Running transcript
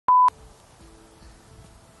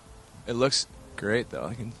It looks great, though.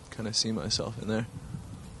 I can kind of see myself in there.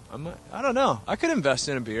 I don't know. I could invest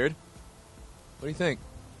in a beard. What do you think?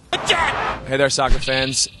 Hey there, soccer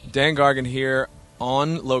fans. Dan Gargan here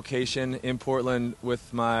on location in Portland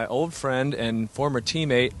with my old friend and former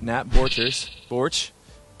teammate, Nat Borchers. Borch,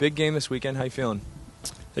 big game this weekend. How you feeling?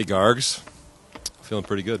 Hey, Gargs. Feeling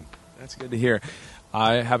pretty good. That's good to hear.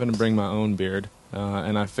 I happen to bring my own beard,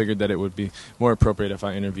 and I figured that it would be more appropriate if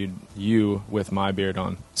I interviewed you with my beard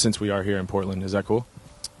on, since we are here in Portland. Is that cool?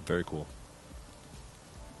 Very cool.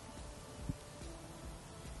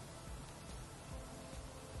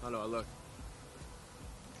 How do I look?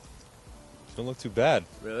 Don't look too bad.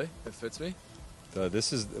 Really? It fits me?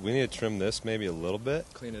 We need to trim this maybe a little bit.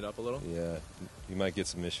 Clean it up a little? Yeah. You might get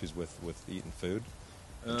some issues with eating food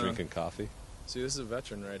and drinking coffee. See, this is a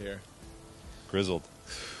veteran right here. Grizzled.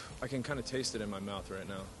 I can kind of taste it in my mouth right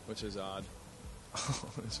now, which is odd. Oh,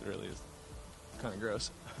 this really is kind of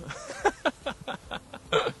gross.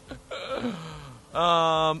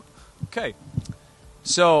 Okay.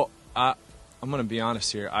 So, I'm going to be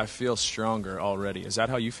honest here. I feel stronger already. Is that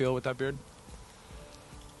how you feel with that beard?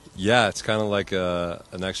 Yeah, it's kind of like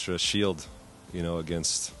an extra shield,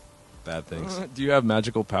 against bad things. Do you have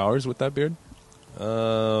magical powers with that beard?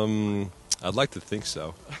 I'd like to think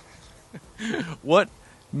so. What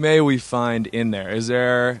may we find in there?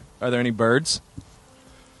 Are there any birds?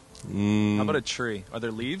 How about a tree? Are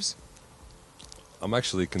there leaves? I'm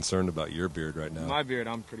actually concerned about your beard right now. My beard,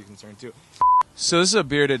 I'm pretty concerned too. So this is a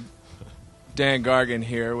bearded Dan Gargan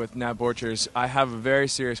here with Nat Borchers. I have a very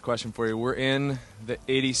serious question for you. We're in the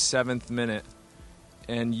 87th minute,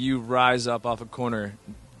 and you rise up off a corner,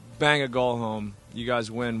 bang a goal home. You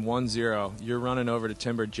guys win 1-0. You're running over to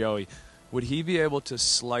Timber Joey. Would he be able to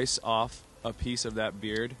slice off a piece of that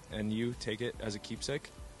beard and you take it as a keepsake?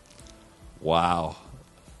 Wow.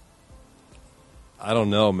 I don't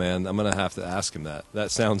know, man. I'm going to have to ask him that.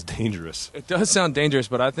 That sounds dangerous. It does sound dangerous,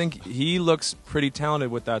 but I think he looks pretty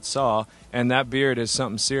talented with that saw, and that beard is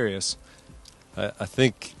something serious. I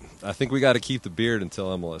think we got to keep the beard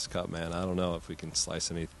until MLS Cup, man. I don't know if we can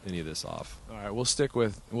slice any of this off. All right, we'll stick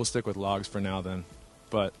with logs for now then.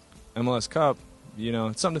 But MLS Cup,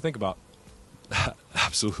 it's something to think about.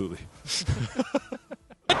 Absolutely.